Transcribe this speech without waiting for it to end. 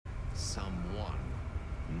someone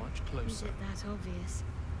much closer. Is it that obvious?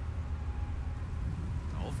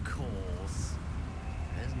 Of course.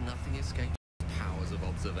 There's nothing escapes powers of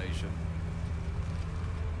observation.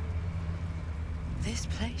 This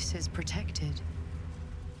place is protected.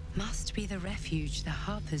 Must be the refuge the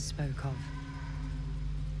Harpers spoke of.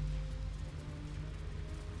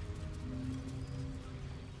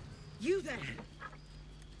 You there!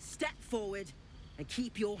 Step forward and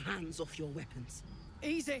keep your hands off your weapons.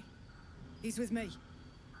 Easy. He's with me.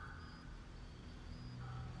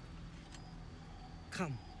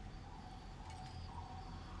 Come.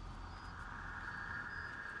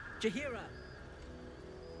 Jaheira!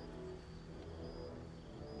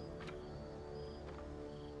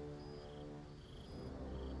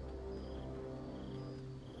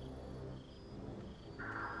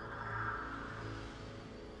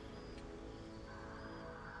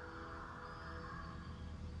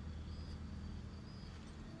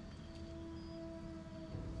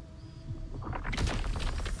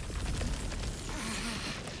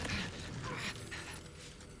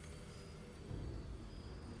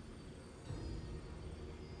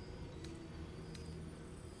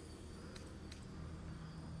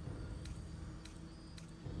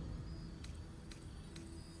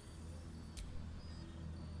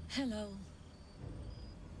 Hello.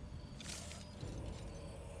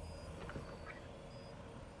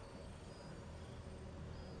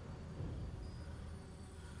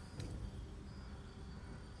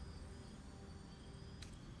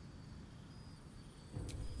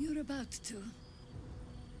 You're about to.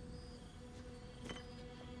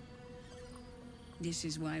 This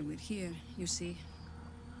is why we're here, you see.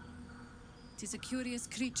 It is a curious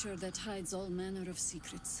creature that hides all manner of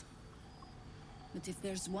secrets. But if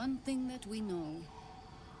there's one thing that we know...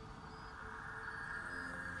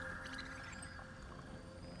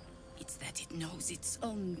 it's that it knows its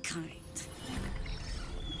own kind.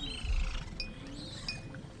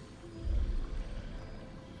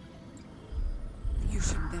 You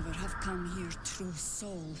should never have come here, true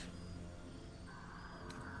soul.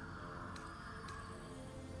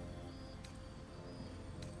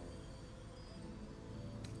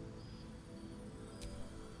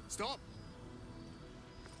 Stop!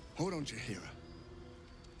 Hold on, Jaheira.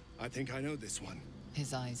 I think I know this one.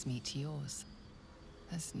 His eyes meet yours.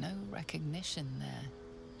 There's no recognition there.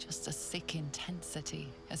 Just a sick intensity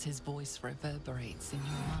as his voice reverberates in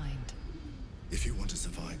your mind. If you want to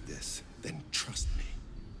survive this, then trust me.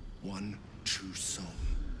 One true soul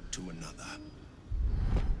to another.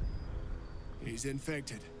 He's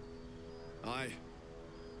infected. Aye.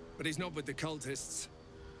 But he's not with the cultists.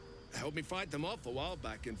 Helped me fight them off a while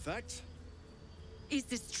back, in fact. Is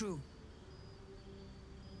this true?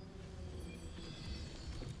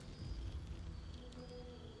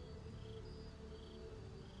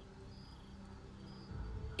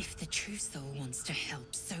 If the true soul wants to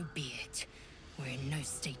help, so be it. We're in no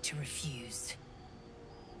state to refuse.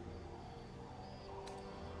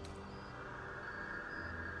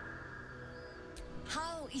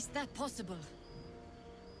 How is that possible?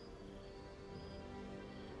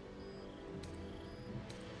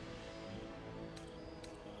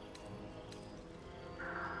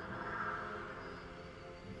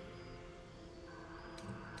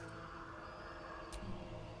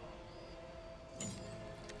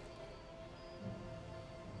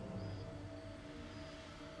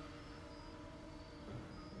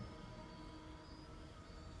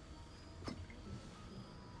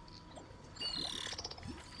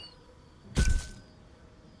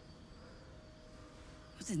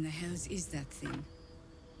 What in the hells is that thing?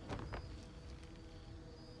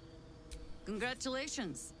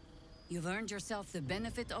 Congratulations! You've earned yourself the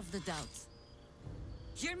benefit of the doubt.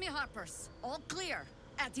 Hear me, Harpers. All clear.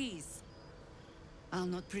 At ease. I'll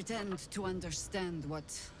not pretend to understand what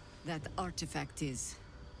that artifact is.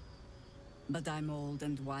 But I'm old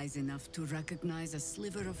and wise enough to recognize a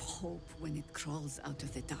sliver of hope when it crawls out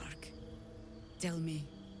of the dark. Tell me,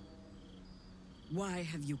 why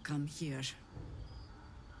have you come here?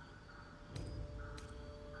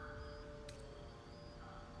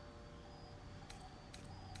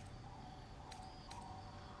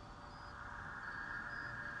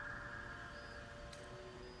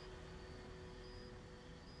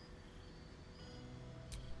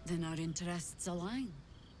 Then our interests align.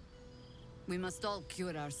 We must all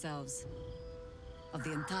cure ourselves of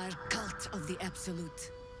the entire cult of the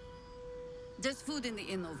Absolute. There's food in the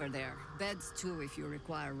inn over there. Beds too if you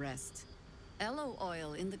require rest. Aloe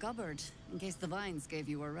oil in the cupboard in case the vines gave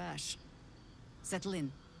you a rash. Settle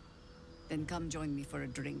in. Then come join me for a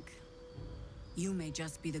drink. You may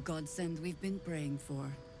just be the godsend we've been praying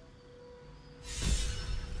for.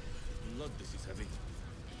 blood, this is heavy.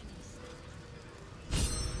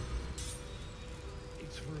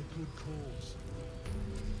 It's for a good cause.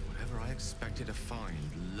 Whatever I expected to find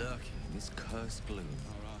lurking in this cursed gloom.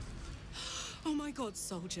 Oh my god,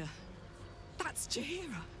 soldier. That's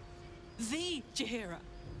Jaheira. The Jaheira.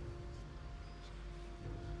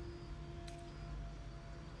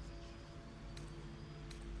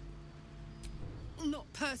 Not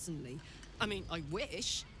personally. I mean, I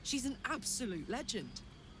wish. She's an absolute legend.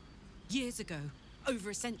 Years ago, over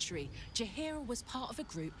a century, Jaheira was part of a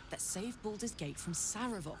group that saved Baldur's Gate from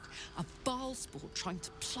Saravok, a Baalsport trying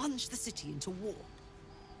to plunge the city into war.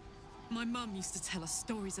 My mum used to tell us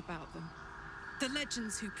stories about them. The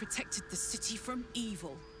legends who protected the city from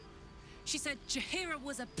evil. She said Jaheira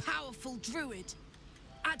was a powerful druid.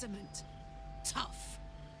 Adamant. Tough.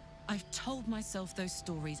 I've told myself those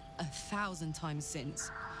stories 1,000 times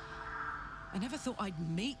since. I never thought I'd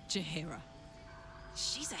meet Jaheira.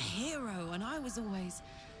 She's a hero, and I was always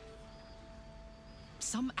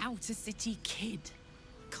some outer city kid.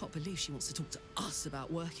 Can't believe she wants to talk to us about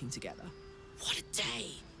working together. What a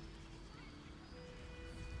day!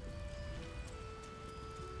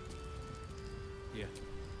 Yeah.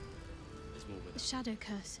 There's more with The it. shadow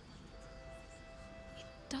curse. It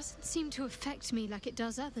doesn't seem to affect me like it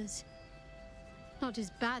does others. Not as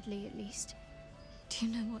badly, at least. Do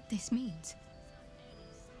you know what this means?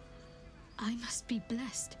 I must be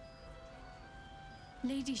blessed.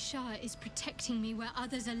 Lady Shah is protecting me where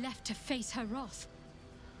others are left to face her wrath.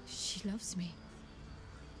 She loves me.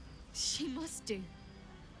 She must do.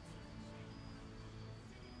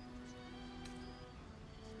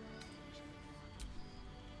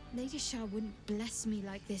 Lady Shah wouldn't bless me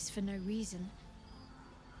like this for no reason.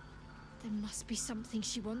 There must be something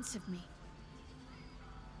she wants of me.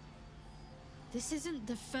 This isn't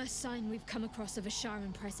the first sign we've come across of a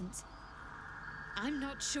Sharan presence. I'm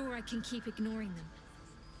not sure I can keep ignoring them.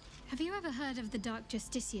 Have you ever heard of the Dark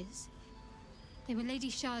Justiciars? They were Lady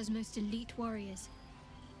Shah's most elite warriors.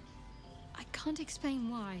 I can't explain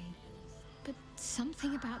why, but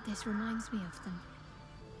something about this reminds me of them.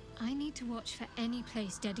 I need to watch for any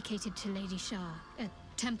place dedicated to Lady Shah, a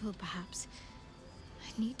temple perhaps.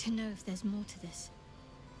 I need to know if there's more to this.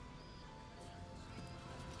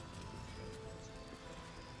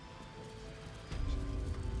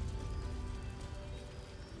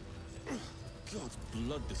 God's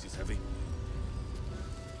blood, this is heavy.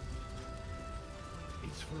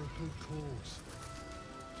 It's for a good cause.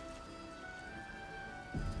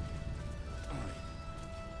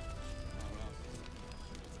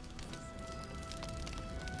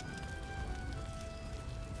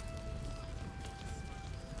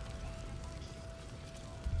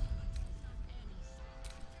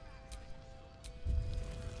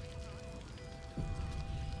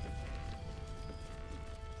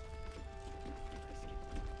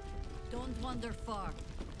 Don't wander far.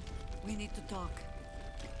 We need to talk.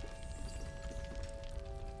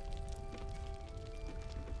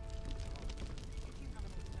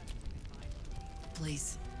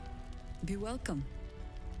 Please, be welcome.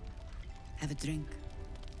 Have a drink.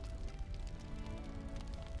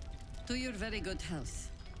 To your very good health.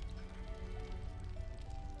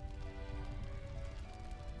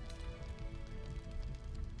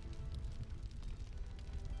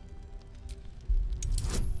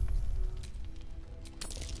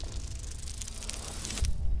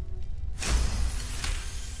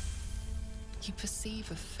 You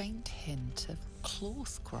perceive a faint hint of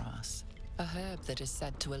cloth grass, a herb that is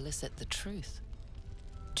said to elicit the truth.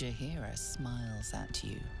 Jaheira smiles at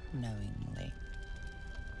you knowingly.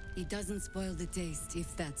 It doesn't spoil the taste,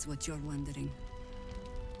 if that's what you're wondering.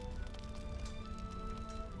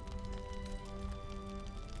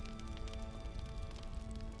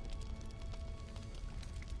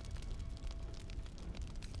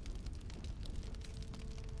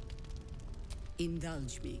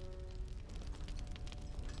 Indulge me.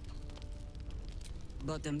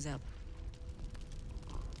 Bottoms up.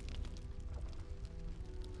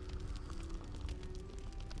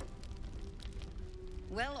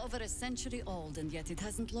 Well over a century old, and yet it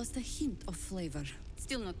hasn't lost a hint of flavor.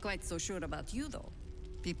 Still not quite so sure about you, though.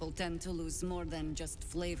 People tend to lose more than just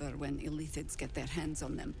flavor when illithids get their hands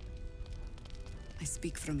on them. I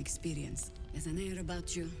speak from experience. There's an air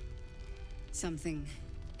about you. Something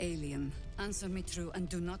alien. Answer me true and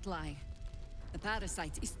do not lie. The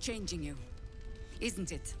parasite is changing you,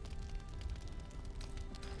 isn't it?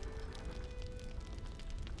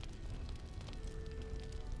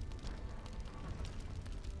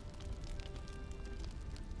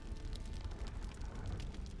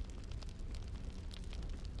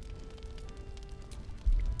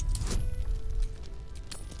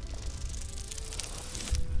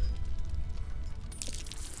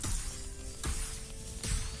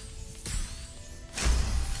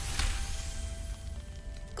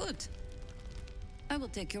 will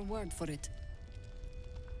take your word for it.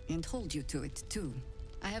 And hold you to it, too.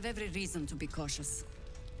 I have every reason to be cautious.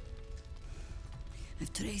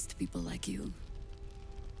 I've traced people like you.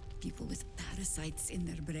 People with parasites in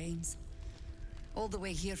their brains. All the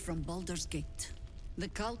way here from Baldur's Gate. The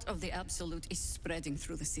cult of the Absolute is spreading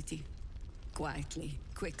through the city. Quietly,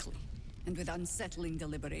 quickly, and with unsettling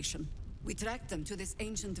deliberation. We tracked them to this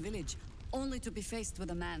ancient village, only to be faced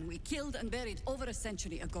with a man we killed and buried over a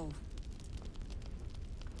century ago.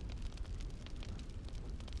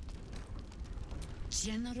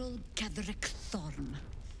 General Ketheric Thorm.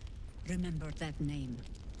 Remember that name.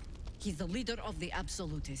 He's the leader of the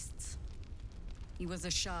Absolutists. He was a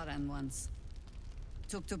Sharan once.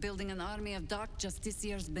 Took to building an army of dark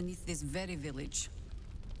justiciars beneath this very village.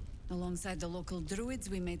 Alongside the local druids,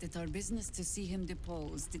 we made it our business to see him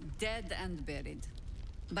deposed, dead and buried.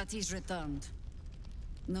 But he's returned.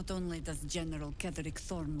 Not only does General Ketheric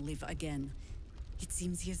Thorm live again, it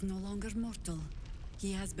seems he is no longer mortal.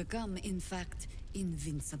 He has become, in fact,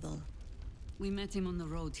 invincible. We met him on the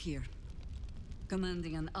road here,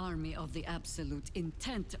 commanding an army of the Absolute,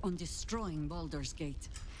 intent on destroying Baldur's Gate.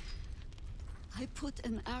 I put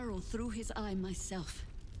an arrow through his eye myself,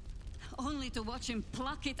 only to watch him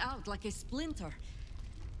pluck it out like a splinter.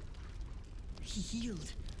 He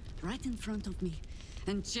healed right in front of me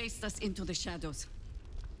and chased us into the shadows.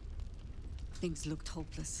 Things looked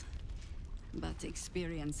hopeless, but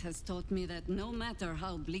experience has taught me that no matter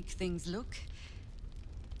how bleak things look,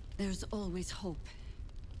 there's always hope.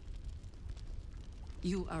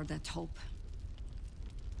 You are that hope.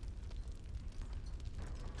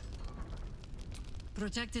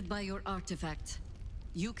 Protected by your artifact,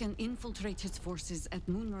 you can infiltrate his forces at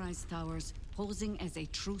Moonrise Towers, posing as a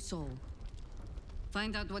true soul.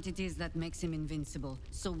 Find out what it is that makes him invincible,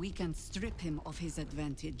 so we can strip him of his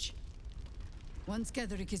advantage. Once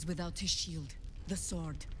Ketheric is without his shield, the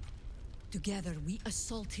sword, together we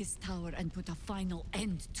assault his tower and put a final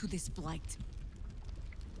end to this blight.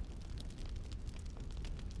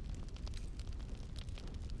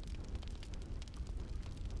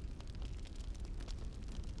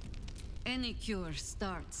 Any cure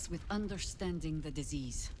starts with understanding the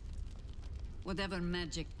disease. Whatever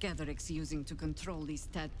magic Ketheric's using to control these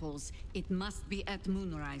tadpoles, it must be at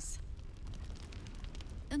Moonrise.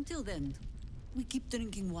 Until then, we keep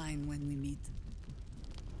drinking wine when we meet.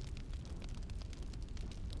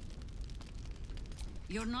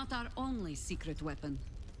 You're not our only secret weapon.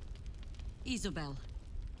 Isobel,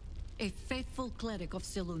 a faithful cleric of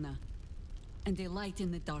Selûne, and a light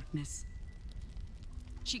in the darkness.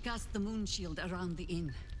 She cast the moon shield around the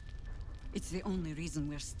inn. It's the only reason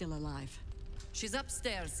we're still alive. She's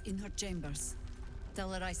upstairs in her chambers.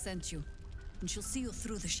 Tell her I sent you, and she'll see you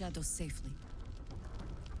through the shadows safely.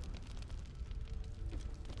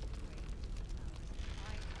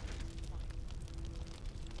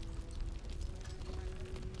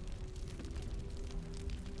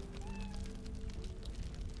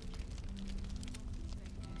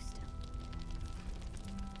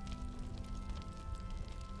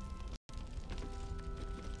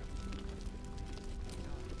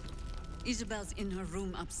 Isabel's in her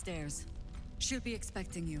room upstairs. She'll be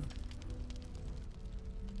expecting you.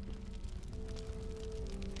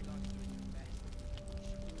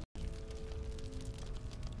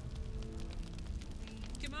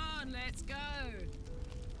 Come on, let's go!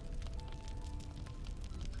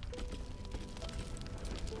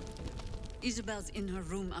 Isabel's in her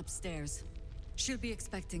room upstairs. She'll be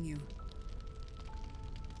expecting you.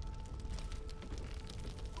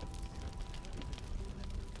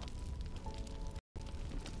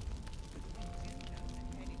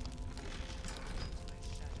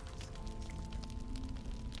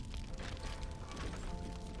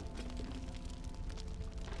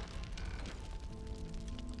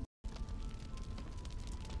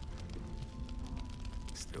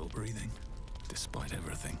 Still breathing, despite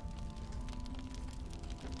everything.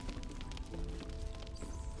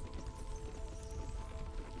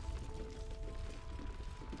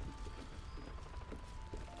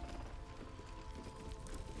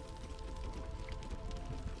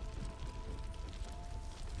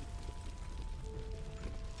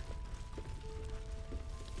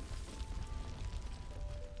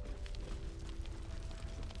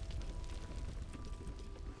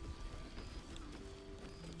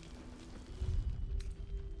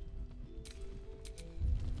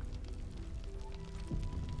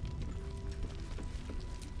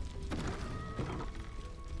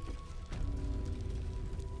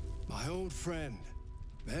 My old friend.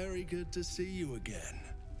 Very good to see you again.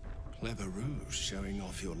 Clever ruse showing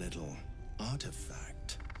off your little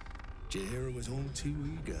artifact. Jaheira was all too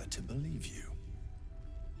eager to believe you.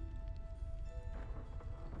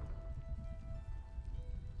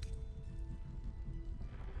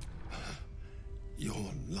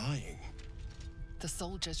 lying. The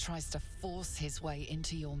soldier tries to force his way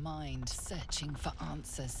into your mind, searching for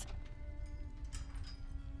answers.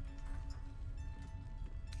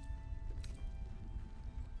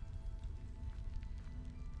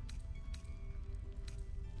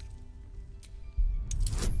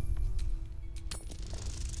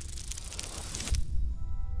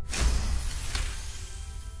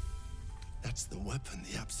 That's the weapon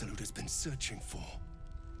the Absolute has been searching for.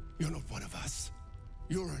 You're not one of us.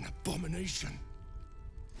 You're an abomination.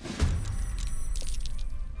 We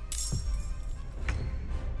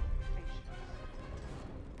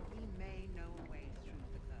may know a way through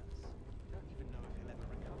the curse. We don't even know if he'll ever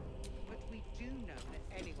recover. But we do know that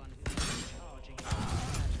anyone who's charging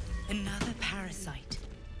Another parasite.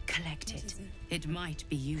 Collect it. It might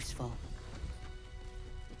be useful.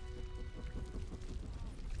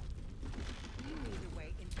 you need a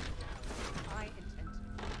way into the tower. I intend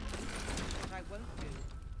to. What I won't do.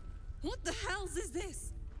 What the hells is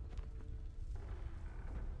this?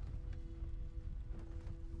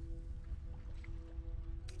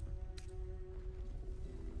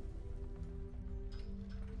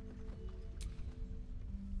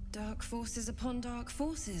 Dark forces upon dark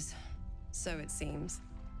forces, so it seems.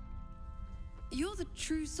 You're the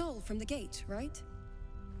true soul from the gate, right?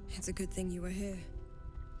 It's a good thing you were here.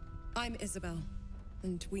 I'm Isabel,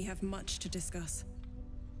 and we have much to discuss.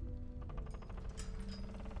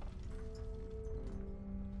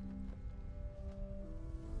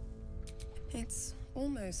 It's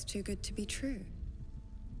almost too good to be true.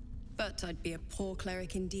 But I'd be a poor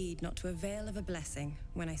cleric indeed not to avail of a blessing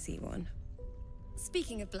when I see one.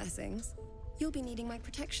 Speaking of blessings, you'll be needing my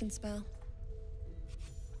protection spell.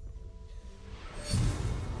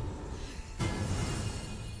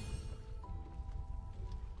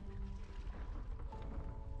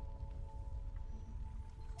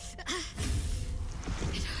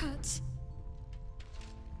 It hurts.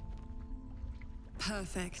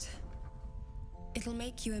 Perfect. It'll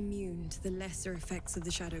make you immune to the lesser effects of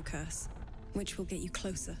the Shadow Curse, which will get you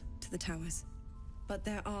closer to the towers. But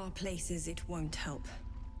there are places it won't help.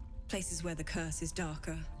 Places where the curse is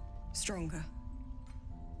darker, stronger.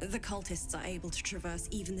 The cultists are able to traverse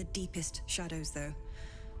even the deepest shadows, though.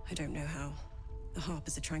 I don't know how. The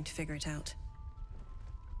Harpers are trying to figure it out.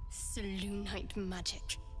 Selûnite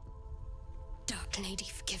magic. Dark Lady,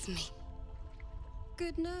 forgive me.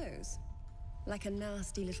 Good nose. Like a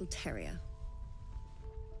nasty little terrier.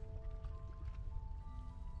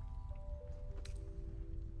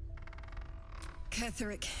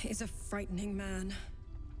 Ketheric is a frightening man.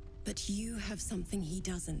 But you have something he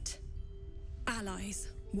doesn't. Allies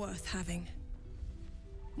worth having.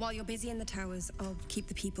 While you're busy in the towers, I'll keep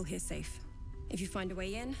the people here safe. If you find a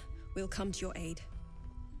way in, we'll come to your aid.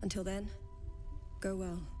 Until then, go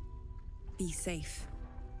well. Be safe.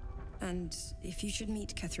 And if you should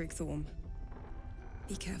meet Ketheric Thorm,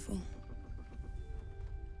 be careful.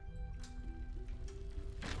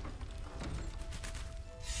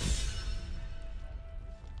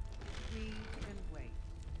 Read and wait.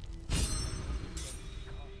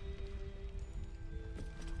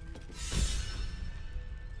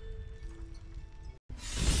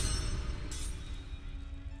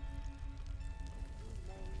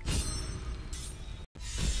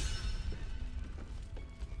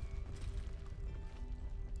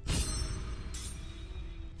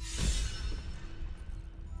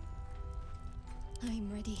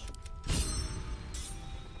 I'm ready.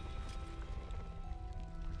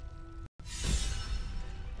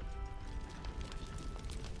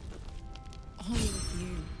 On with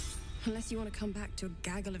you. Unless you want to come back to a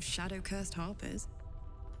gaggle of shadow-cursed Harpers.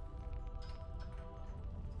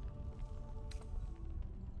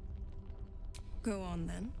 Go on,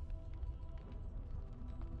 then.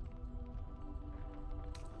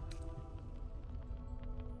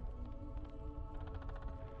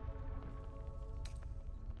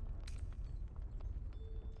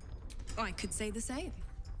 I could say the same.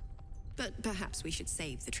 But perhaps we should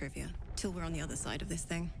save the trivia till we're on the other side of this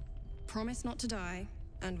thing. Promise not to die,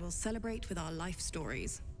 and we'll celebrate with our life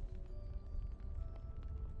stories.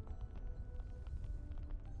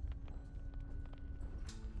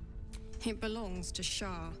 It belongs to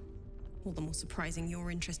Shah. All the more surprising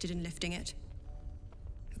you're interested in lifting it.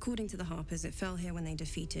 According to the Harpers, it fell here when they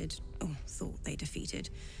defeated, or thought they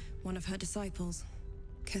defeated, one of her disciples,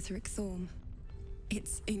 Ketheric Thorm.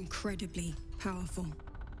 It's incredibly powerful.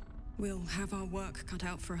 We'll have our work cut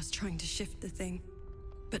out for us trying to shift the thing.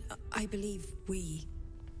 But I believe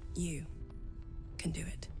you, can do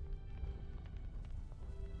it.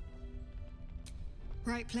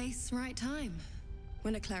 Right place, right time.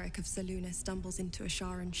 When a cleric of Selûne stumbles into a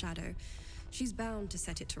Sharan shadow, She's bound to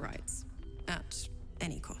set it to rights, at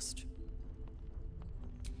any cost.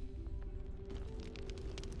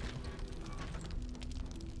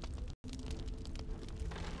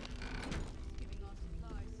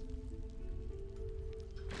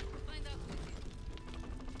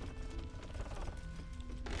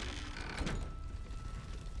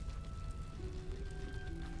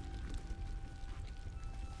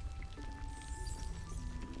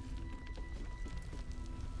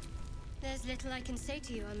 There's little I can say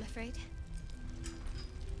to you, I'm afraid.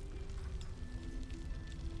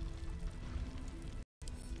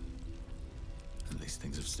 At least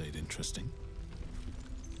things have stayed interesting.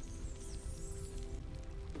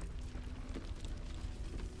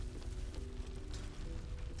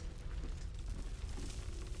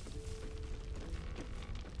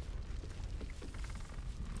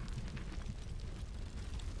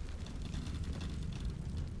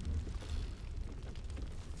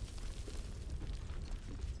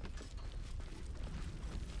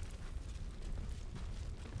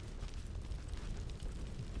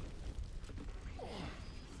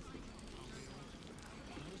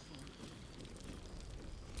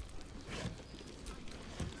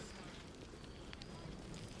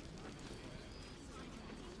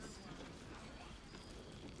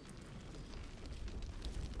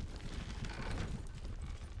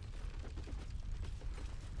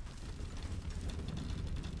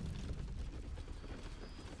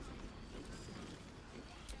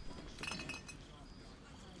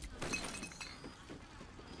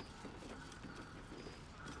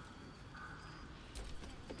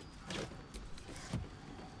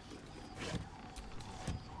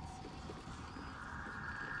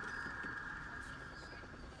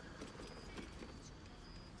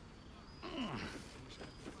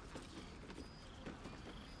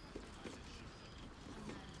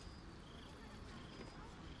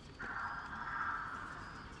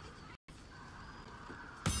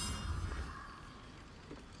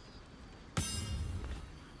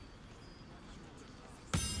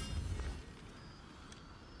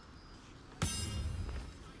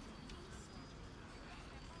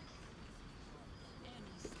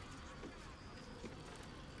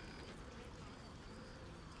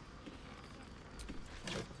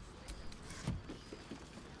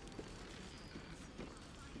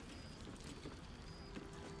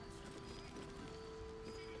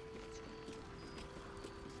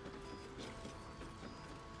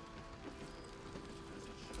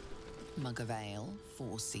 Mug of ale,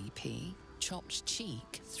 4 CP. Chopped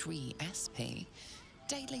cheek, 3 SP.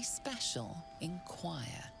 Daily special,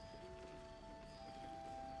 inquire.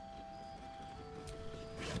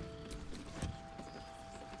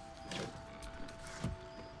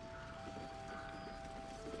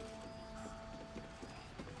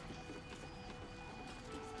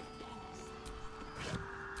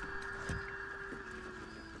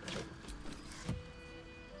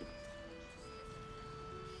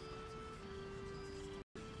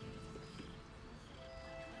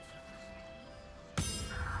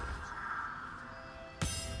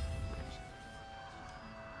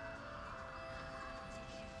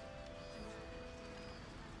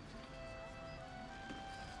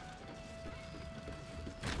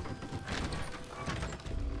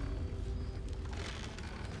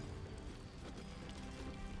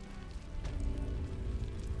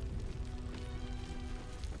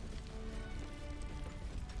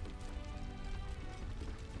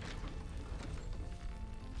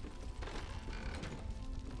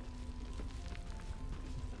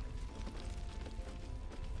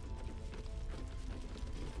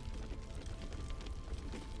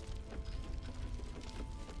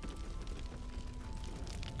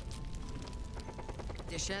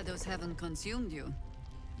 The shadows haven't consumed you.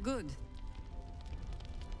 Good.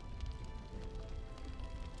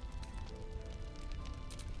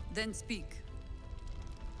 Then speak.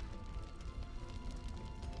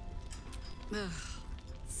 Ugh,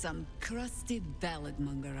 some crusty ballad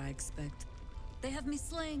monger, I expect. They have me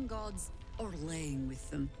slaying gods or laying with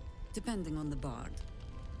them, depending on the bard.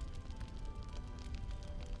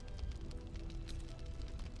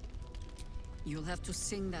 You'll have to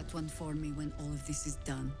sing that one for me when all of this is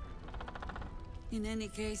done. In any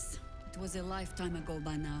case, it was a lifetime ago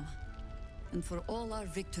by now. And for all our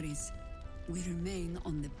victories, we remain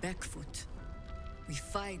on the back foot. We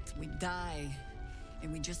fight, we die,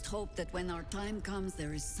 and we just hope that when our time comes,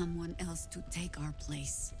 there is someone else to take our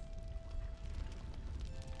place.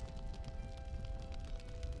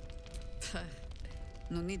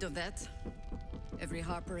 No need of that. Every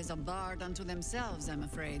Harper is a bard unto themselves, I'm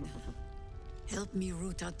afraid. Help me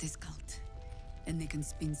root out this cult, and they can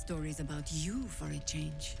spin stories about you for a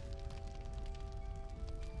change.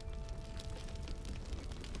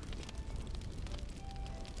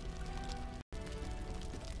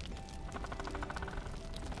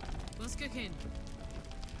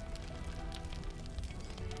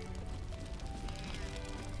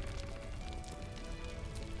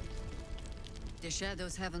 The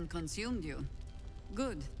shadows haven't consumed you.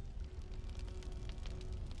 Good.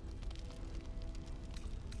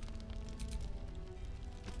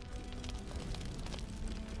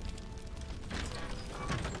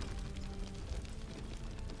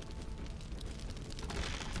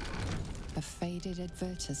 A faded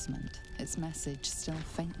advertisement, its message still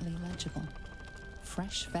faintly legible.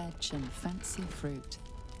 Fresh veg and fancy fruit.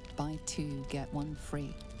 Buy 2, get 1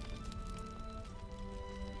 free.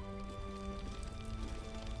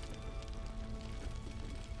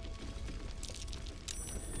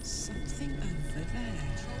 Something over there.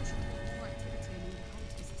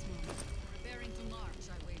 Preparing to march,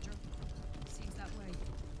 I wager. Seems that way.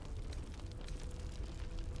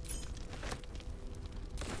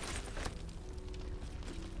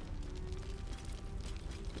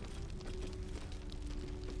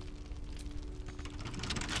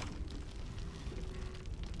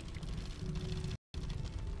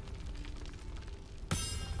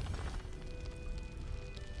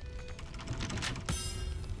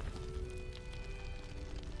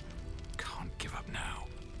 Can't give up now.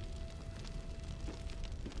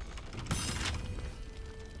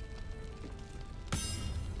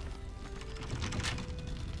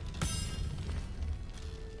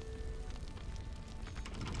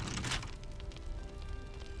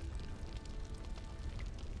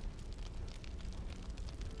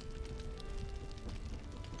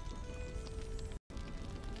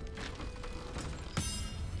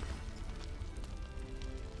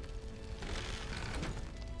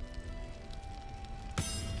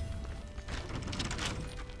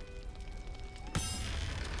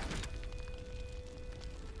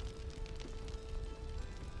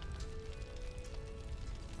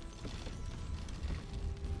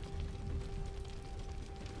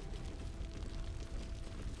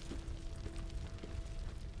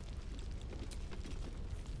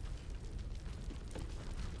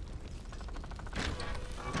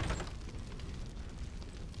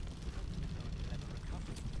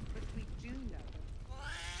 But we do know.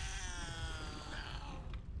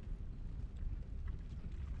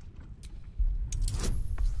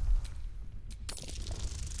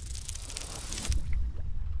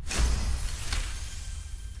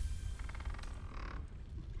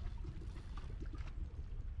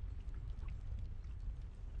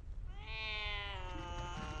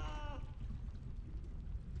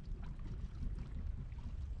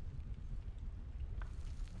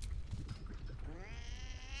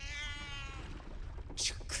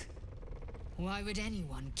 Why would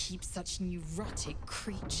anyone keep such neurotic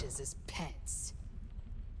creatures as pets?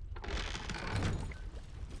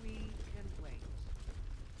 We can wait.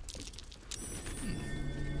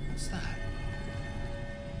 What's that?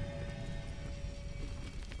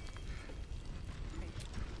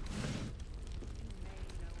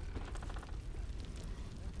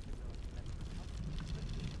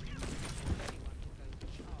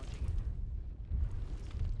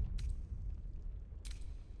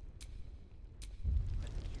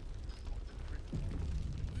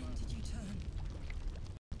 When did you turn?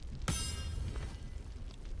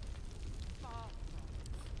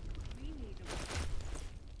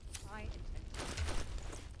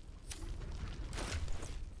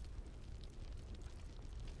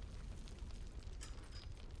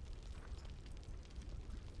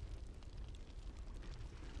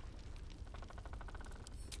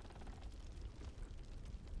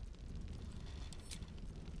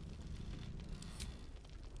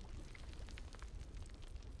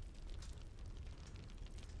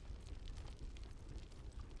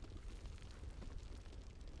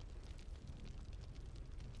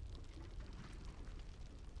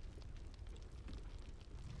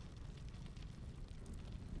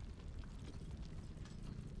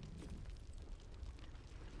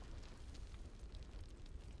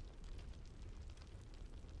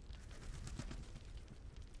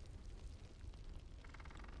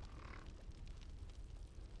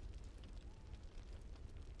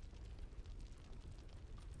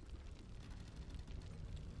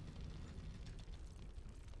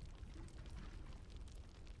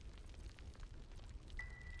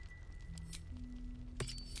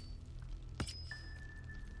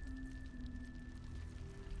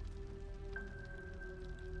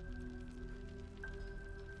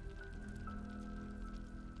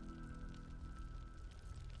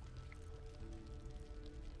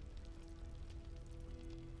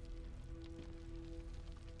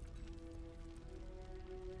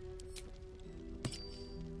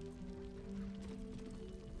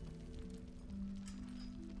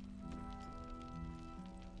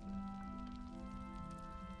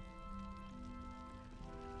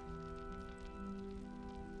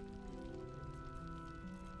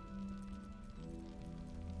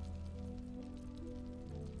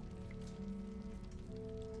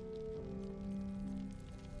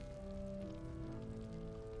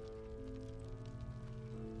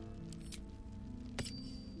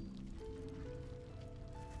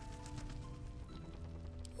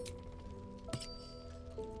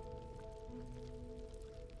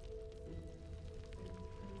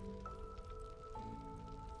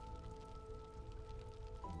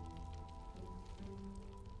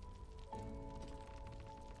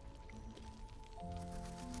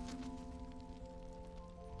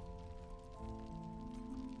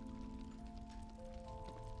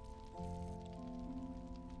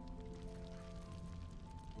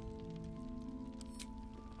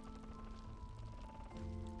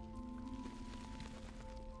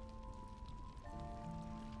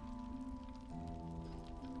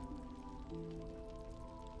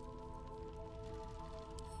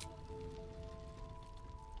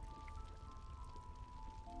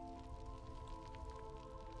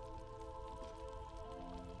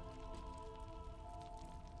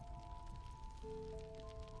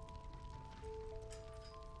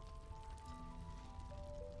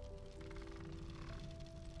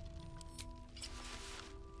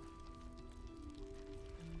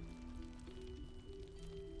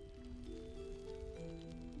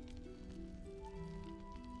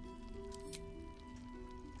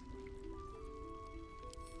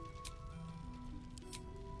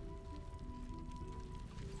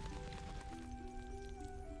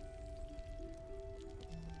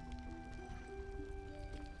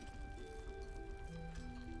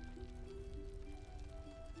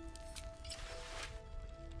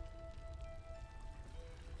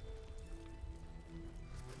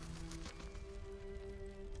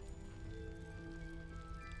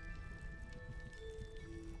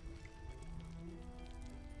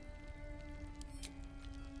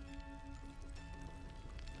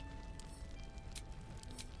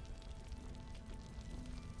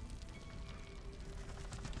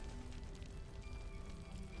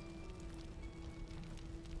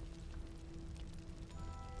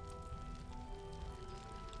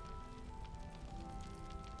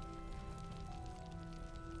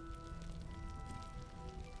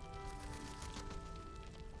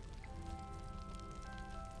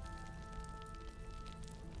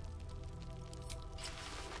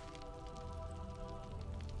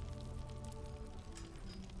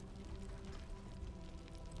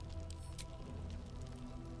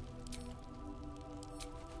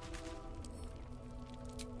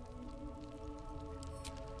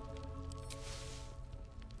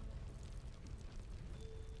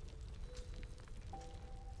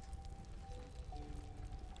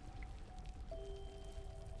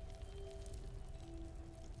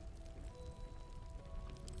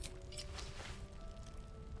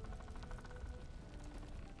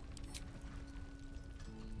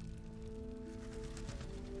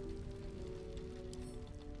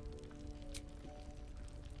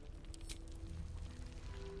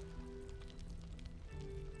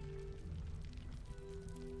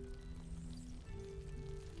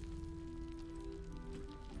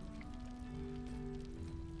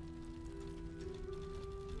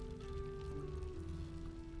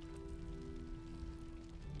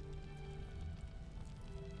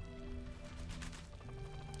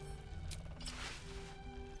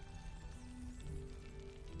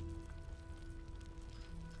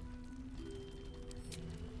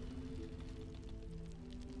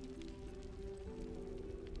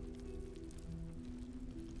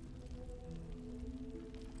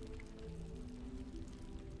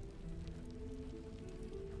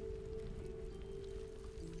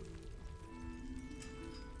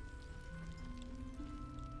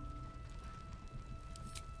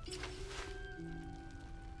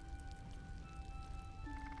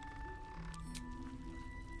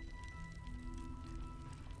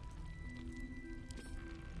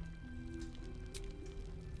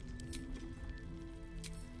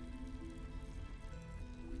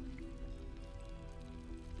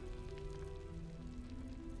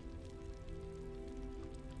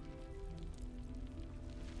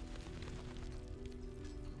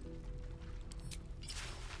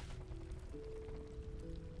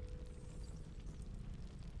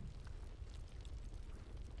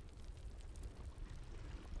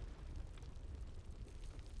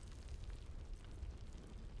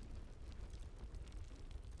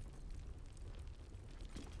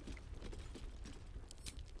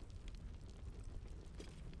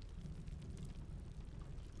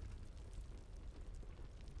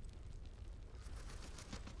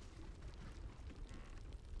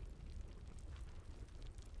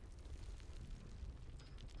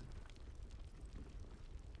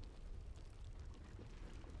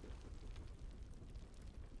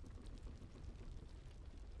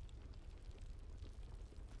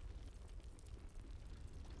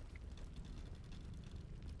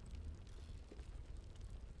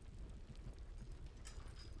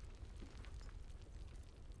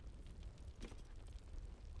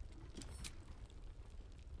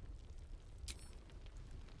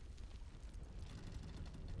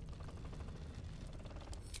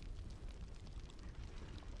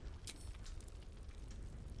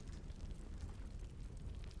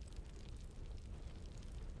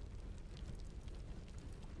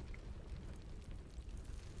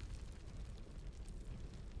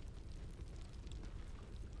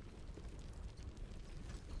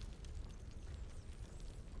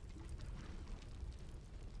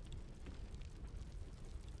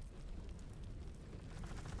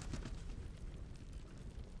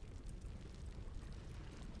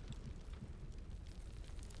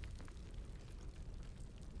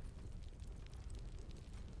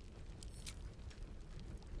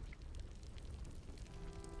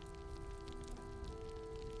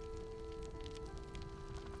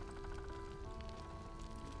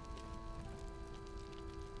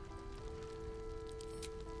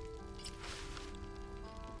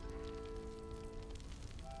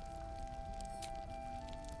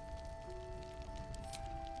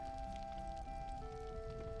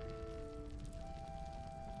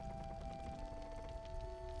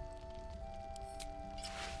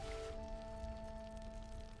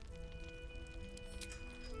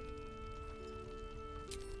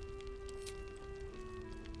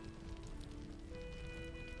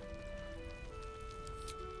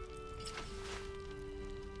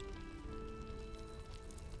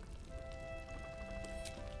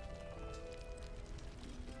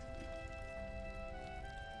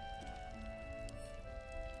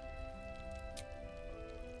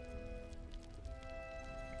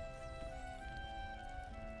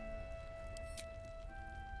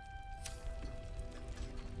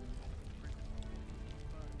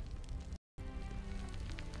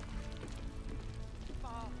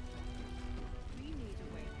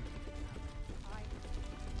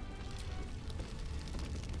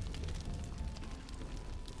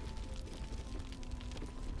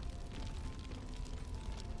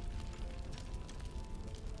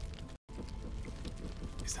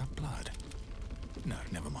 Is that blood? No,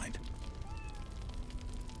 never mind.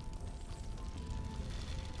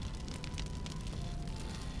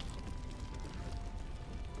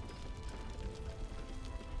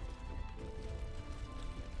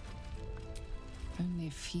 Only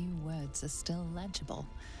a few words are still legible.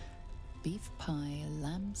 Beef pie,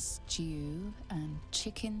 lamb stew, and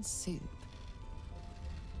chicken soup.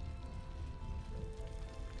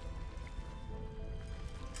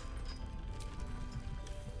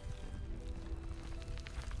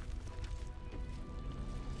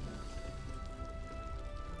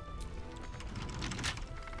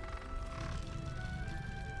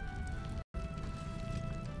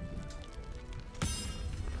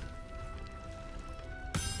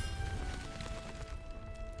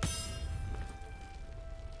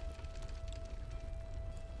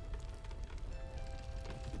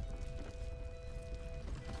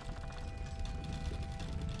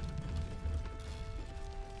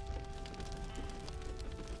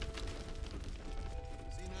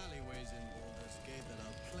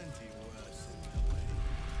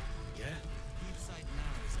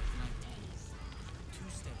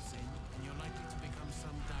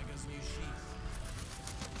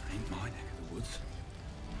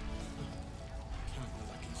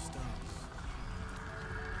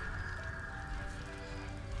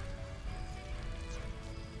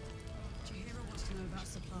 Jaheira wants to know about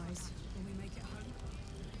supplies. Will we make it home?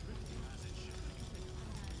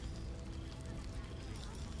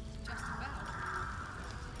 Just about.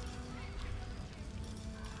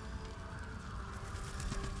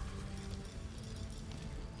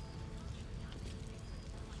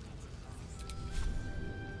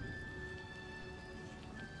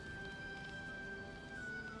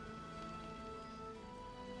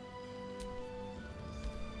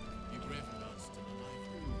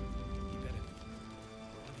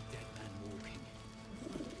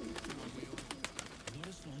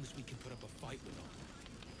 We can put up a fight with them.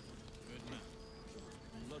 Good man.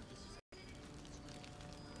 Love this.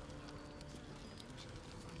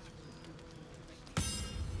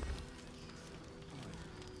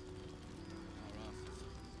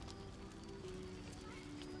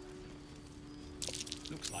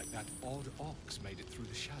 Looks like that odd ox made it through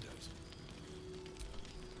the shadows.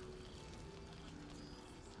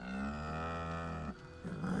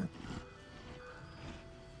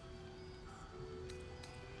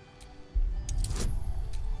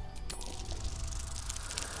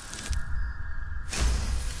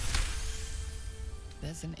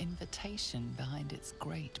 There's an invitation behind its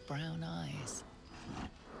great brown eyes.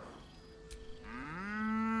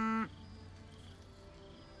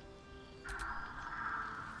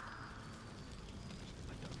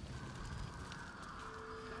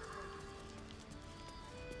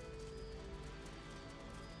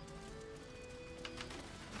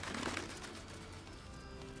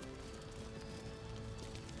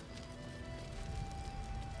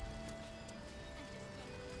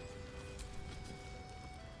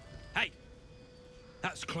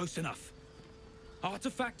 That's close enough.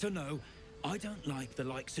 Artifact or no, I don't like the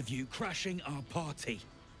likes of you crashing our party.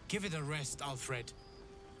 Give it a rest, Alfred.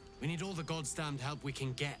 We need all the goddamned help we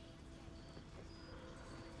can get.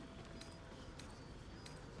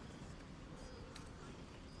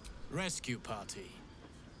 Rescue party.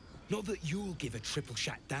 Not that you'll give a triple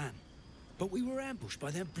shot damn, but we were ambushed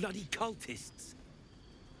by them bloody cultists.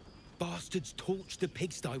 Bastards torched the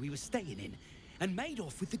pigsty we were staying in and made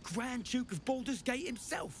off with the Grand Duke of Baldur's Gate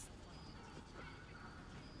himself.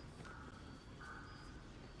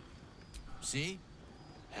 See?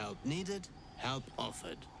 Help needed, help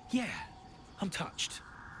offered. Yeah, I'm touched.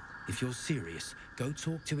 If you're serious, go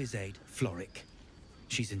talk to his aide, Floric.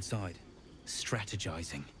 She's inside,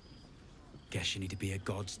 strategizing. Guess you need to be a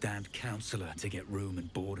goddamned counselor to get room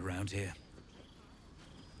and board around here.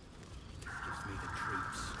 Gives me the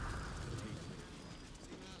creeps.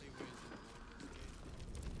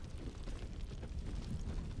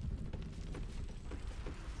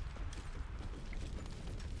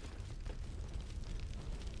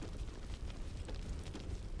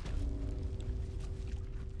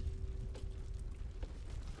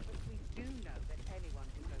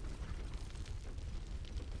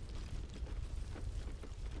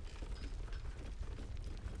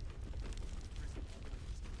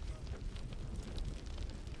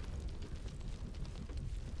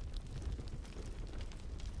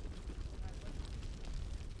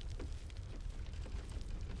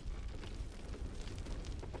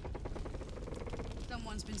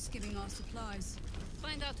 Someone's been skimming our supplies.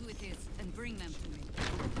 Find out who it is and bring them to me.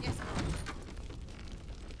 Yes, Lord.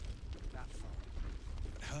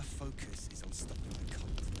 Her focus is on stopping the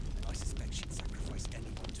cult, and I suspect she'd sacrifice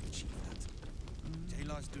anyone to achieve that.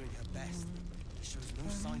 Jaheira's doing her best. He shows no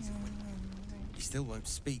signs of winning. He still won't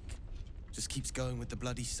speak. Just keeps going with the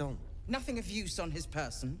bloody song. Nothing of use on his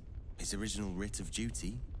person? His original writ of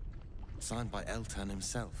duty, signed by Eltan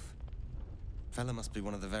himself. Fella must be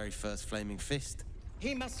one of the very first Flaming Fist.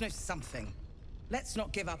 He must know something. Let's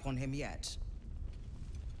not give up on him yet.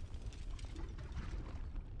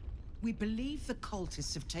 We believe the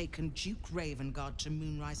cultists have taken Duke Ravengard to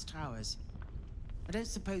Moonrise Towers. I don't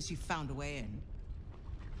suppose you found a way in?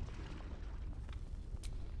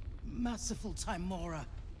 Merciful Timora.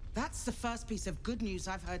 That's the first piece of good news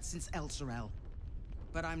I've heard since Elturel.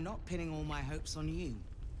 But I'm not pinning all my hopes on you.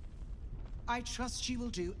 I trust you will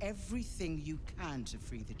do everything you can to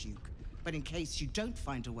free the Duke. But in case you don't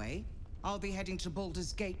find a way, I'll be heading to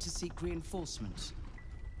Baldur's Gate to seek reinforcements.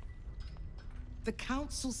 The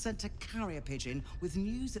Council sent a carrier pigeon with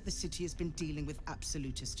news that the city has been dealing with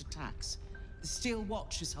absolutist attacks. The Steel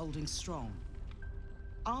Watch is holding strong.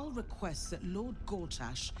 I'll request that Lord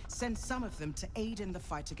Gortash send some of them to aid in the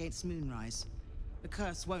fight against Moonrise. The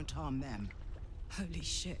curse won't harm them. Holy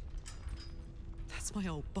shit. That's my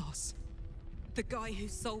old boss. The guy who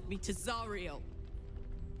sold me to Zariel.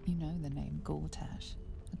 You know the name Gortash,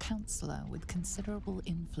 a councillor with considerable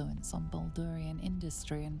influence on Baldurian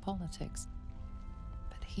industry and politics.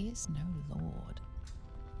 But he is no lord.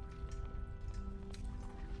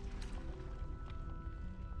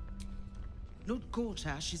 Lord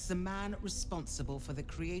Gortash is the man responsible for the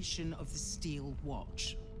creation of the Steel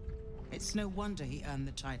Watch. It's no wonder he earned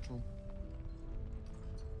the title.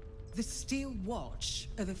 The Steel Watch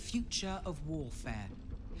are the future of warfare.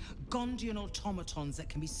 Gondian automatons that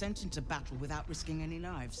can be sent into battle without risking any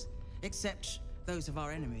lives, except those of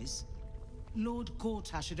our enemies. Lord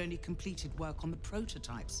Gortash had only completed work on the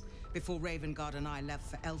prototypes before Ravengard and I left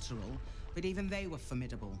for Elturel, but even they were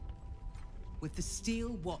formidable. With the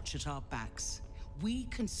Steel Watch at our backs, we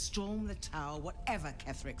can storm the tower whatever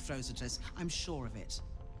Ketheric throws at us, I'm sure of it.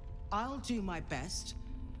 I'll do my best,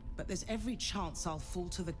 but there's every chance I'll fall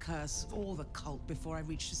to the curse or the cult before I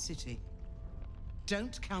reach the city.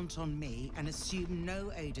 Don't count on me and assume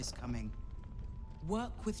no aid is coming.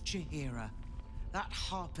 Work with Jaheira. That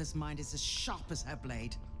Harper's mind is as sharp as her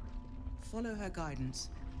blade. Follow her guidance.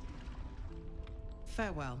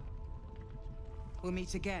 Farewell. We'll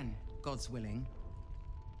meet again, God's willing.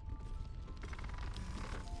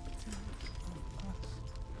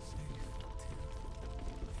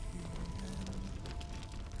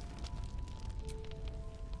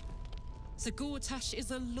 So Gortash is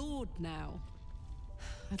a lord now.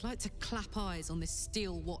 I'd like to clap eyes on this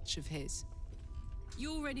Steel Watch of his.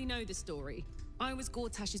 You already know the story. I was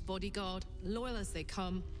Gortash's bodyguard, loyal as they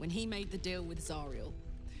come, when he made the deal with Zariel.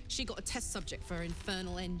 She got a test subject for her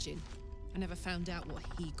infernal engine. I never found out what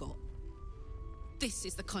he got. This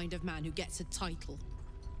is the kind of man who gets a title.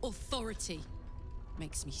 Authority.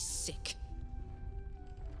 Makes me sick.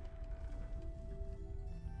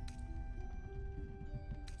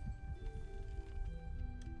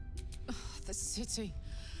 The city.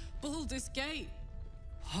 Baldur's Gate.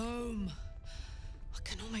 Home. I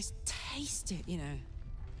can almost taste it, you know.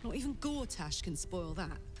 Not even Gortash can spoil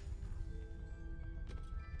that.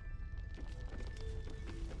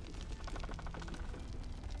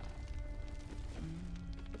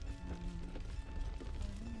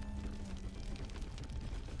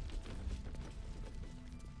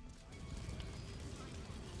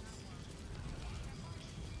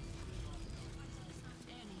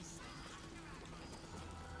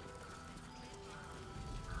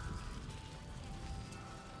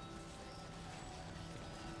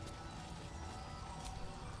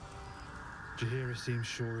 Jaheira seems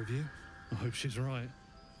sure of you. I hope she's right.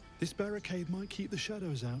 This barricade might keep the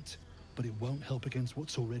shadows out, but it won't help against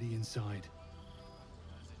what's already inside.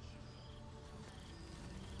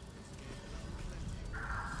 I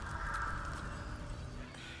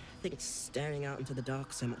think staring out into the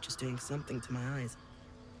dark so much is doing something to my eyes.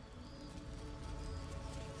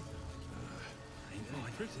 Ain't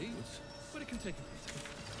very pretty, but it can take a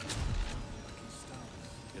bit.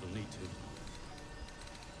 It'll need to.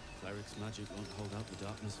 Cleric's magic won't hold out the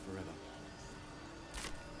darkness forever.